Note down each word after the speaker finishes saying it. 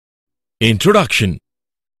Introduction.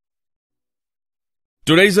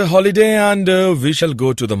 Today's a holiday and we shall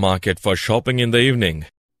go to the market for shopping in the evening.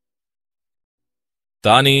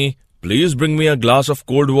 Tani, please bring me a glass of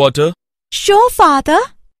cold water. Sure, Father.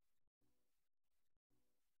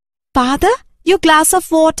 Father, your glass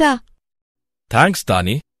of water. Thanks,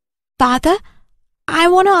 Tani. Father, I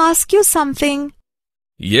want to ask you something.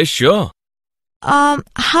 Yes, sure.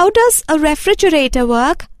 How does a refrigerator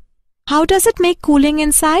work? How does it make cooling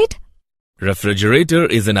inside? Refrigerator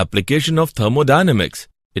is an application of thermodynamics.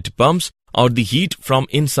 It pumps out the heat from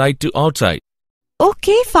inside to outside.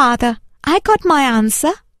 Okay, Father. I got my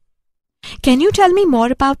answer. Can you tell me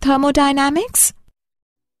more about thermodynamics?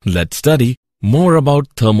 Let's study more about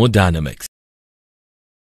thermodynamics.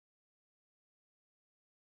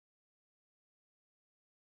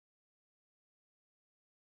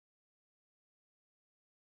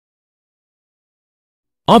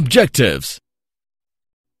 Objectives.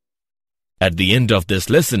 At the end of this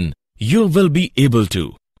lesson, you will be able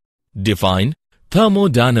to define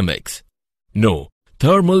thermodynamics, know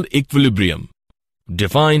thermal equilibrium,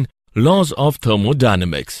 define laws of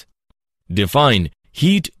thermodynamics, define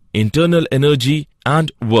heat, internal energy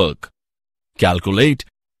and work, calculate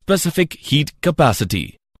specific heat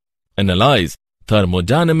capacity, analyze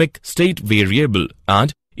thermodynamic state variable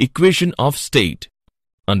and equation of state,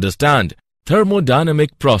 understand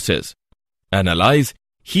thermodynamic process, analyze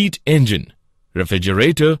heat engine,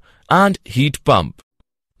 refrigerator and heat pump,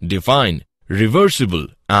 define reversible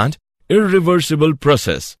and irreversible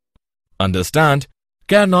process, understand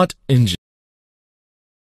Carnot Engine.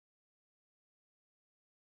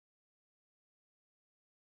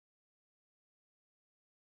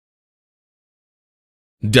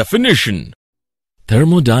 Definition.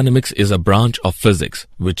 Thermodynamics is a branch of physics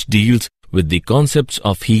which deals with the concepts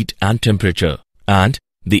of heat and temperature and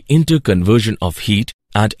the interconversion of heat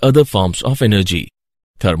and other forms of energy.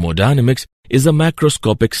 Thermodynamics is a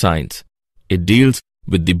macroscopic science. It deals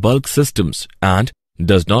with the bulk systems and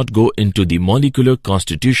does not go into the molecular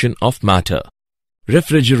constitution of matter.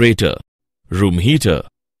 Refrigerator, room heater,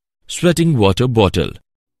 sweating water bottle,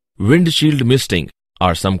 windshield misting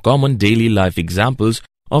are some common daily life examples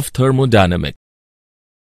of thermodynamics.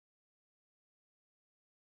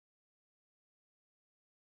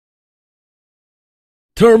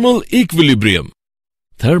 Thermal equilibrium.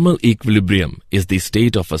 Thermal equilibrium is the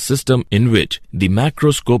state of a system in which the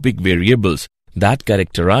macroscopic variables that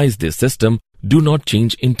characterize the system do not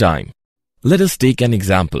change in time. Let us take an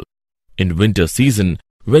example. In winter season,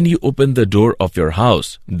 when you open the door of your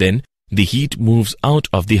house, then the heat moves out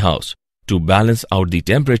of the house. To balance out the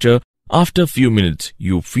temperature, after few minutes,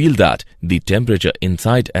 you feel that the temperature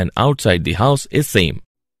inside and outside the house is same.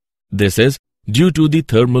 This is due to the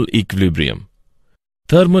thermal equilibrium.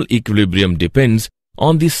 Thermal equilibrium depends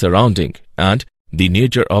on the surrounding and the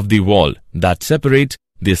nature of the wall that separates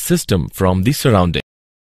the system from the surrounding.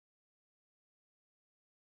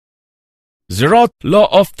 Zeroth Law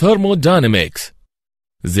of Thermodynamics.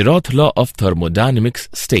 Zeroth Law of Thermodynamics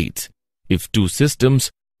states, if two systems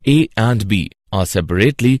A and B are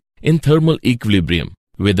separately in thermal equilibrium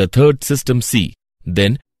with a third system C,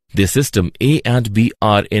 then the system A and B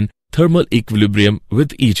are in thermal equilibrium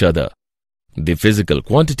with each other. The physical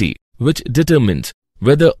quantity which determines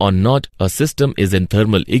whether or not a system is in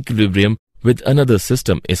thermal equilibrium with another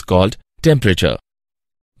system is called temperature.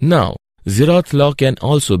 Now, Zeroth law can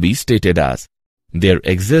also be stated as, there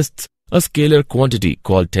exists a scalar quantity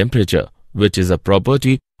called temperature, which is a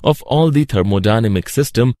property of all the thermodynamic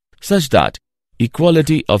system such that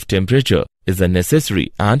equality of temperature is a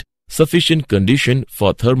necessary and sufficient condition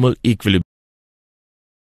for thermal equilibrium.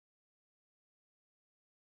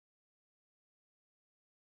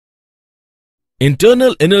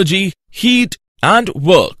 Internal energy, heat and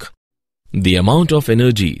work. The amount of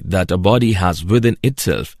energy that a body has within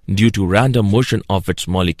itself due to random motion of its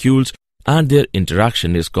molecules and their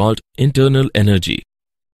interaction is called internal energy.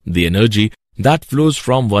 The energy that flows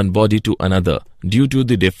from one body to another due to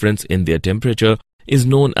the difference in their temperature is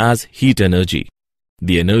known as heat energy.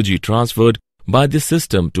 The energy transferred by the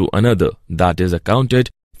system to another that is accounted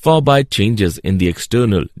for by changes in the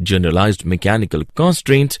external generalized mechanical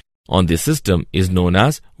constraints on the system is known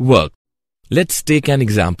as work. Let's take an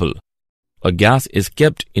example. A gas is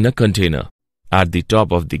kept in a container. At the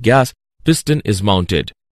top of the gas, piston is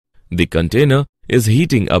mounted. The container is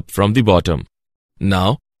heating up from the bottom.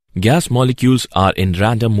 Now, gas molecules are in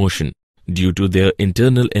random motion due to their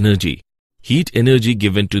internal energy. Heat energy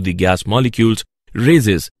given to the gas molecules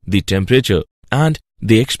raises the temperature and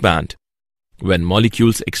they expand. When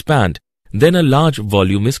molecules expand, then a large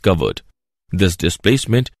volume is covered. This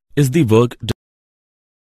displacement is the work done.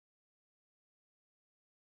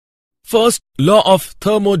 First law of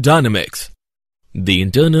thermodynamics. The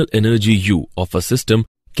internal energy U of a system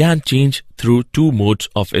can change through two modes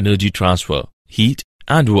of energy transfer, heat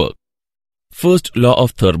and work. First law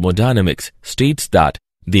of thermodynamics states that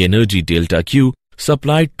the energy delta Q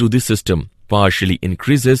supplied to the system partially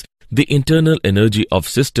increases the internal energy of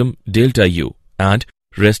system delta U and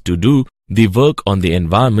rest to do the work on the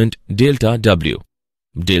environment delta W.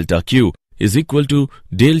 Delta Q is equal to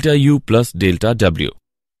delta U plus delta W,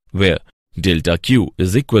 where delta Q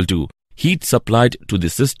is equal to heat supplied to the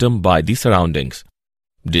system by the surroundings.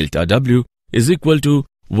 Delta W is equal to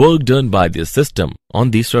work done by the system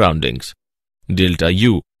on the surroundings. Delta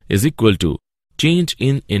U is equal to change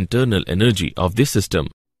in internal energy of the system.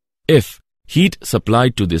 If heat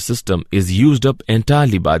supplied to the system is used up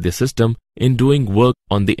entirely by the system in doing work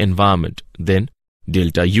on the environment, then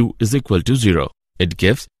delta U is equal to 0. It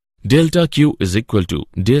gives delta Q is equal to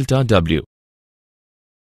delta W.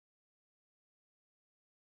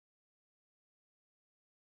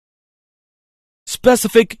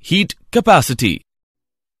 Specific heat capacity.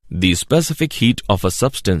 The specific heat of a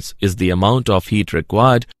substance is the amount of heat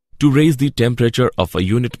required to raise the temperature of a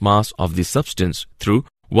unit mass of the substance through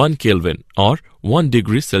 1 Kelvin or 1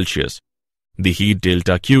 degree Celsius. The heat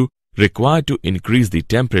delta Q required to increase the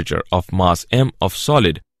temperature of mass m of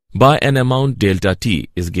solid by an amount delta T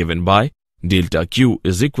is given by delta Q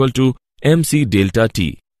is equal to mc delta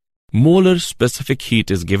T. Molar specific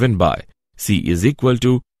heat is given by C is equal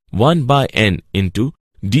to 1 by N into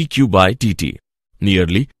dQ by dt.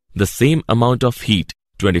 Nearly the same amount of heat,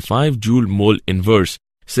 25 joule mole inverse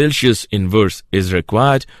Celsius inverse, is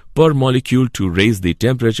required per molecule to raise the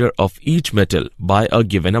temperature of each metal by a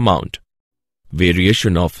given amount.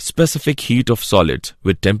 Variation of specific heat of solids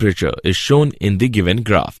with temperature is shown in the given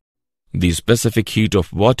graph. The specific heat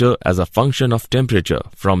of water as a function of temperature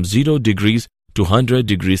from 0 degrees to 100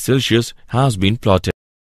 degrees Celsius has been plotted.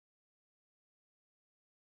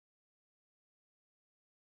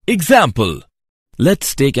 Example.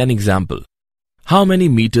 Let's take an example. How many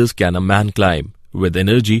meters can a man climb with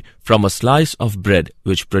energy from a slice of bread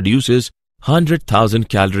which produces 100,000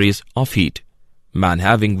 calories of heat? Man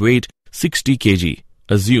having weight 60 kg.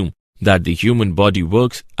 Assume that the human body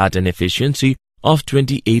works at an efficiency of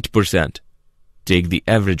 28%. Take the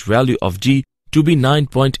average value of G to be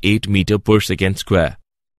 9.8 meter per second square.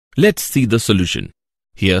 Let's see the solution.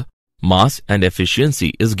 Here, mass and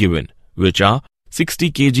efficiency is given, which are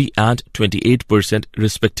 60 kg and 28%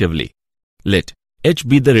 respectively. Let h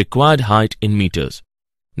be the required height in meters.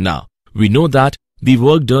 Now, we know that the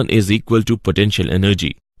work done is equal to potential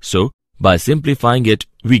energy. So, by simplifying it,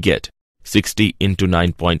 we get 60 into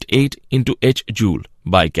 9.8 into h joule.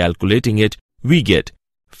 By calculating it, we get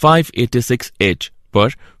 586 h per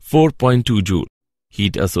 4.2 joule.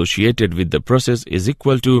 Heat associated with the process is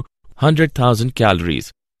equal to 100,000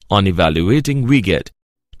 calories. On evaluating, we get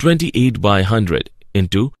 28 by 100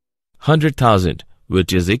 into 100,000,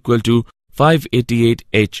 which is equal to 588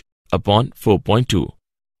 h upon 4.2.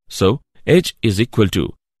 So, h is equal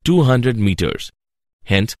to 200 meters.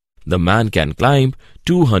 Hence, the man can climb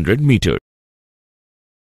 200 meters.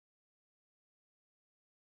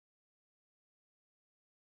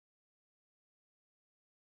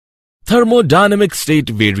 Thermodynamic state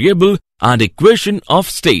variable and equation of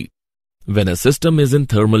state. When a system is in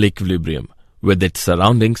thermal equilibrium with its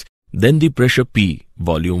surroundings, then the pressure P,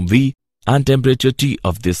 volume V, and temperature T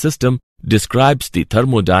of the system describes the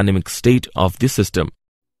thermodynamic state of the system.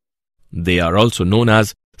 They are also known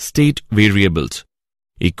as state variables.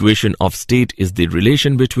 Equation of state is the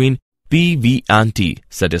relation between P, V, and T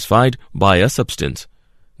satisfied by a substance.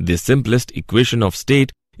 The simplest equation of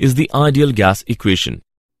state is the ideal gas equation.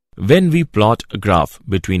 When we plot a graph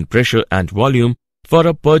between pressure and volume for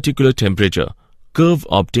a particular temperature, curve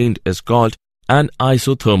obtained is called an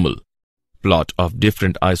isothermal. Plot of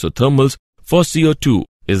different isothermals for CO2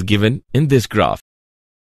 is given in this graph.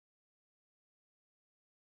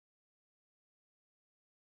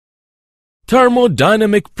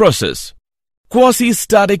 Thermodynamic process.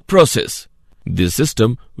 Quasi-static process. This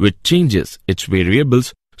system which changes its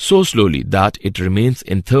variables so slowly that it remains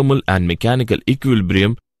in thermal and mechanical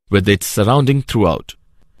equilibrium with its surrounding throughout.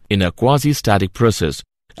 In a quasi-static process,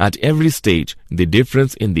 at every stage, the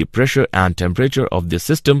difference in the pressure and temperature of the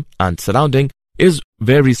system and surrounding is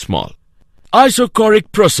very small.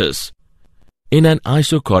 Isochoric process. In an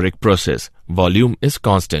isochoric process, volume is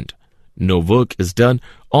constant. No work is done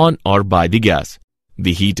on or by the gas.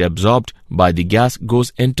 The heat absorbed by the gas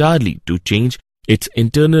goes entirely to change its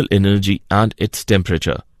internal energy and its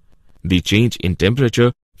temperature. The change in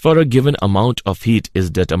temperature for a given amount of heat is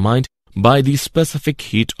determined by the specific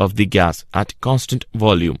heat of the gas at constant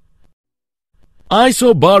volume.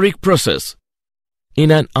 Isobaric process.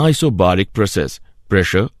 In an isobaric process,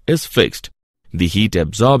 pressure is fixed. The heat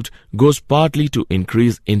absorbed goes partly to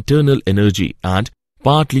increase internal energy and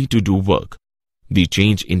partly to do work. The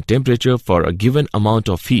change in temperature for a given amount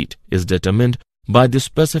of heat is determined by the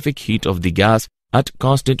specific heat of the gas at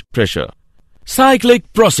constant pressure.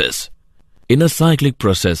 Cyclic process. In a cyclic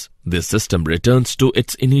process, the system returns to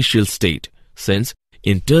its initial state, since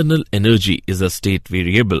internal energy is a state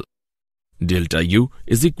variable. Delta U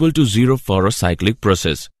is equal to 0 for a cyclic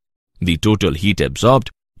process. The total heat absorbed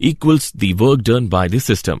equals the work done by the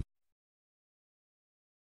system.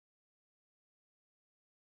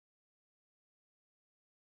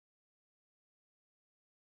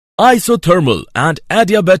 Isothermal and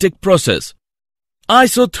adiabatic process.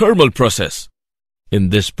 Isothermal process. In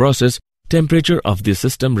this process, temperature of the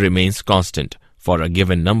system remains constant. For a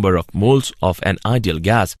given number of moles of an ideal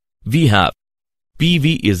gas, we have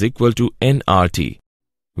PV is equal to nRT,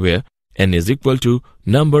 where N is equal to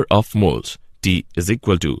number of moles, T is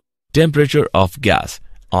equal to temperature of gas,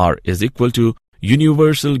 R is equal to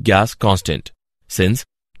universal gas constant. Since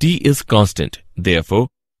T is constant, therefore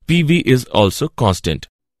PV is also constant.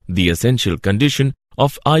 The essential condition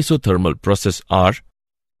of isothermal process are: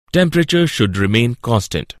 temperature should remain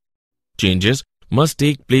constant. Changes must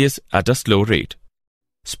take place at a slow rate.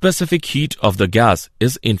 Specific heat of the gas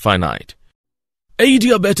is infinite.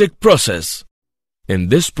 Adiabatic process. In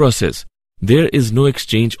this process, there is no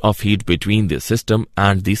exchange of heat between the system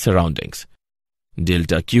and the surroundings.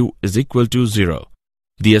 Delta Q is equal to 0.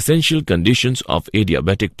 The essential conditions of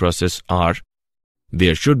adiabatic process are: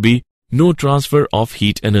 there should be no transfer of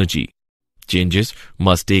heat energy. Changes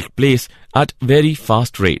must take place at very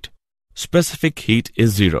fast rate. Specific heat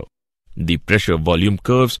is 0. The pressure volume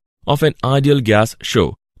curves of an ideal gas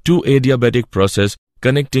show two adiabatic process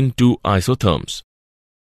connecting two isotherms.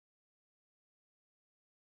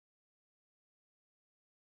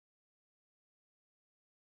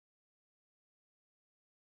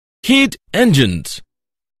 Heat engines.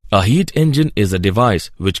 A heat engine is a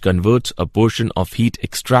device which converts a portion of heat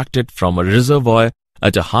extracted from a reservoir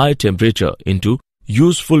at a high temperature into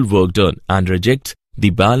useful work done and rejects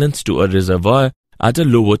the balance to a reservoir at a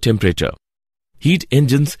lower temperature. Heat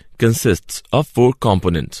engines consists of four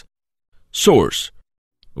components. Source: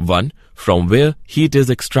 1. From where heat is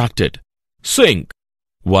extracted. Sink: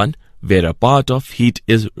 1. Where a part of heat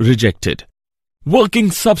is rejected.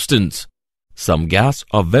 Working substance: some gas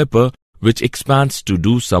or vapor which expands to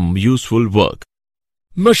do some useful work.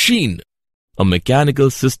 Machine: a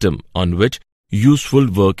mechanical system on which useful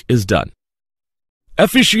work is done.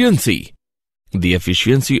 Efficiency: the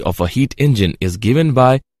efficiency of a heat engine is given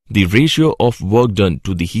by the ratio of work done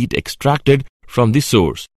to the heat extracted from the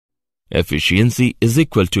source. Efficiency is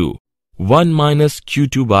equal to 1 minus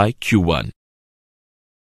Q2 by Q1.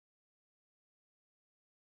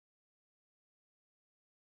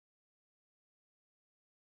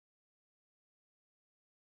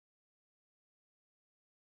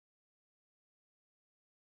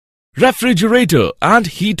 Refrigerator and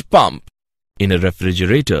heat pump. In a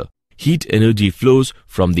refrigerator, heat energy flows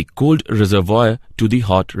from the cold reservoir to the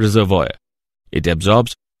hot reservoir. It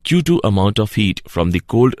absorbs Q2 amount of heat from the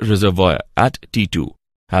cold reservoir at T2,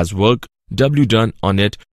 has work W done on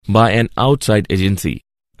it by an outside agency,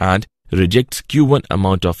 and rejects Q1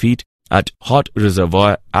 amount of heat at hot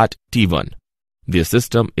reservoir at T1. The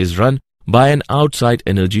system is run by an outside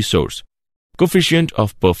energy source. Coefficient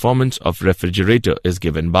of performance of refrigerator is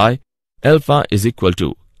given by alpha is equal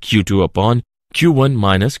to Q2 upon Q1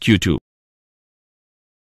 minus Q2.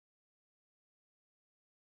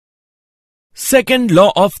 Second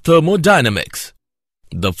law of thermodynamics.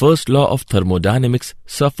 The first law of thermodynamics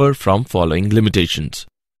suffer from following limitations.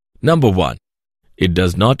 Number 1. It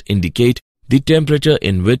does not indicate the temperature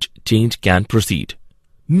in which change can proceed.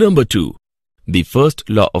 Number 2. The first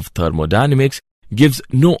law of thermodynamics gives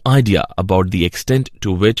no idea about the extent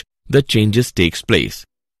to which the changes takes place.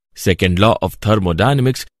 Second law of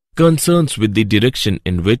thermodynamics concerns with the direction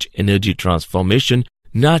in which energy transformation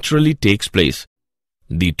naturally takes place.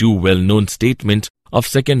 The two well-known statements of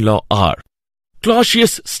second law are: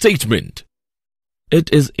 Clausius statement.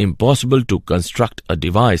 It is impossible to construct a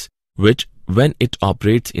device which, when it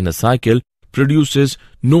operates in a cycle, produces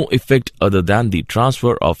no effect other than the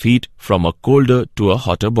transfer of heat from a colder to a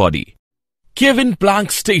hotter body.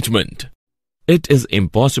 Kevin-Planck statement. It is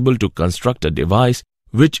impossible to construct a device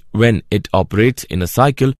which, when it operates in a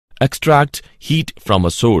cycle, extracts heat from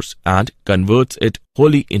a source and converts it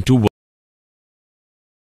wholly into work.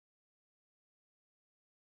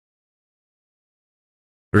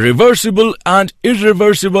 Reversible and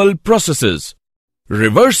irreversible processes.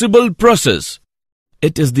 Reversible process.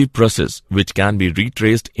 It is the process which can be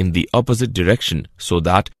retraced in the opposite direction so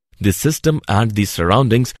that the system and the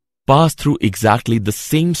surroundings pass through exactly the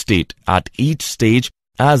same state at each stage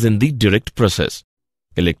as in the direct process.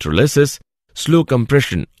 Electrolysis, slow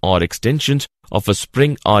compression or extensions of a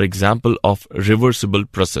spring are example of reversible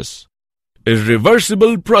process.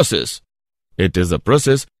 Irreversible process. It is a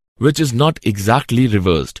process which is not exactly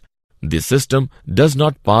reversed. The system does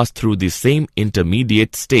not pass through the same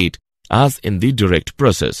intermediate state as in the direct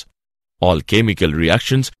process. All chemical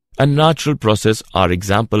reactions and natural process are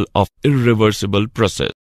example of irreversible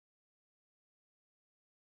process.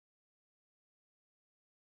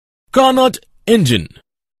 Carnot Engine.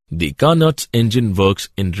 The Carnot engine works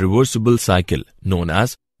in reversible cycle known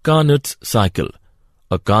as Carnot's cycle.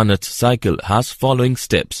 A Carnot cycle has following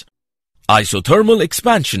steps. Isothermal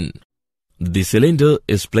expansion. The cylinder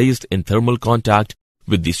is placed in thermal contact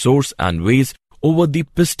with the source and weights over the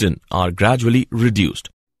piston are gradually reduced.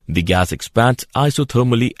 The gas expands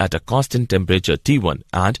isothermally at a constant temperature T1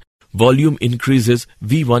 and volume increases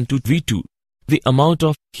V1 to V2. The amount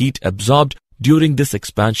of heat absorbed during this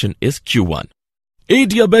expansion is Q1.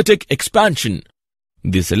 Adiabatic expansion.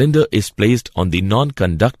 The cylinder is placed on the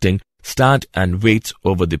non-conducting stand and weights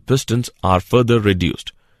over the pistons are further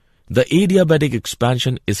reduced. The adiabatic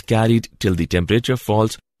expansion is carried till the temperature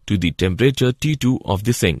falls to the temperature T2 of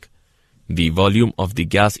the sink. The volume of the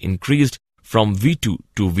gas increased from V2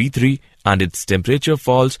 to V3 and its temperature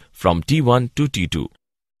falls from T1 to T2.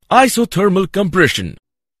 Isothermal compression.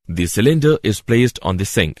 The cylinder is placed on the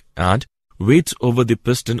sink and weights over the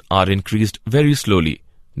piston are increased very slowly.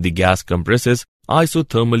 The gas compresses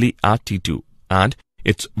isothermally at T2 and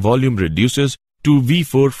its volume reduces to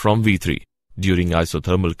V4 from V3. During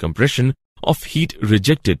isothermal compression of heat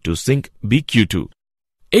rejected to sink BQ2.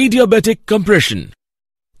 Adiabatic compression.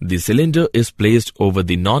 The cylinder is placed over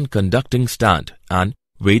the non-conducting stand and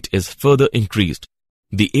weight is further increased.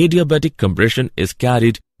 The adiabatic compression is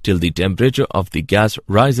carried till the temperature of the gas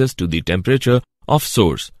rises to the temperature of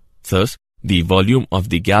source. Thus, the volume of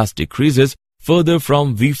the gas decreases further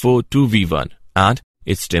from V4 to V1 and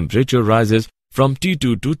its temperature rises from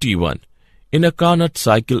T2 to T1. In a Carnot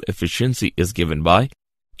cycle, efficiency is given by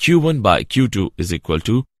Q1 by Q2 is equal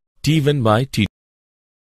to T1 by T2.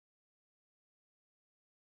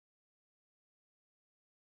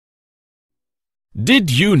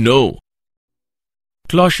 Did you know?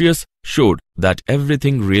 Clausius showed that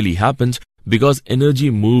everything really happens because energy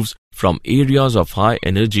moves from areas of high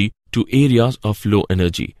energy to areas of low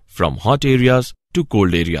energy, from hot areas to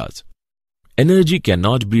cold areas. Energy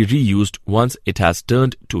cannot be reused once it has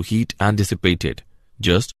turned to heat and dissipated,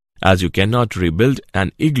 just as you cannot rebuild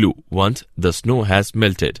an igloo once the snow has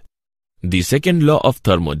melted. The second law of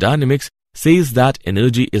thermodynamics says that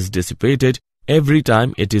energy is dissipated every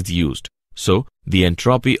time it is used, so the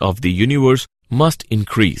entropy of the universe must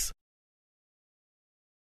increase.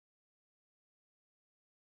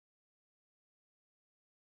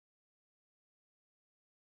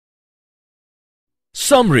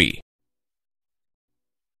 Summary.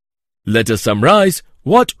 Let us summarize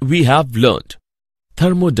what we have learned.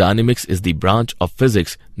 Thermodynamics is the branch of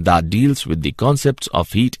physics that deals with the concepts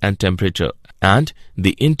of heat and temperature and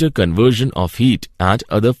the interconversion of heat and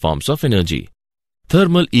other forms of energy.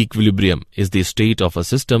 Thermal equilibrium is the state of a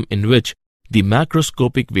system in which the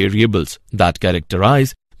macroscopic variables that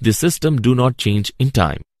characterize the system do not change in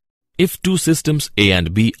time. If two systems A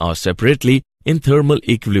and B are separately in thermal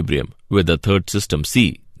equilibrium with a third system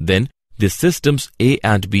C, then the systems A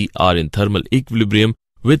and B are in thermal equilibrium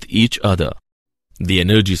with each other. The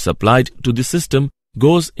energy supplied to the system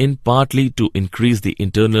goes in partly to increase the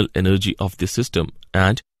internal energy of the system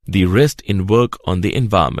and the rest in work on the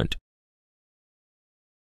environment.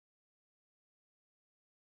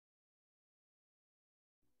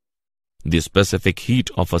 The specific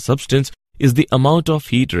heat of a substance is the amount of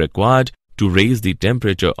heat required to raise the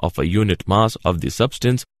temperature of a unit mass of the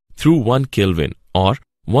substance through 1 Kelvin or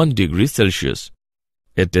 1 degree Celsius.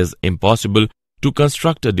 It is impossible to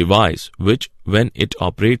construct a device which, when it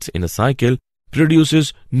operates in a cycle,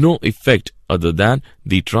 produces no effect other than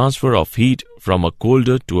the transfer of heat from a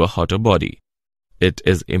colder to a hotter body. It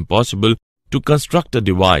is impossible to construct a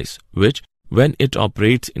device which, when it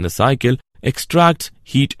operates in a cycle, extracts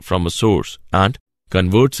heat from a source and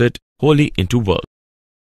converts it wholly into work.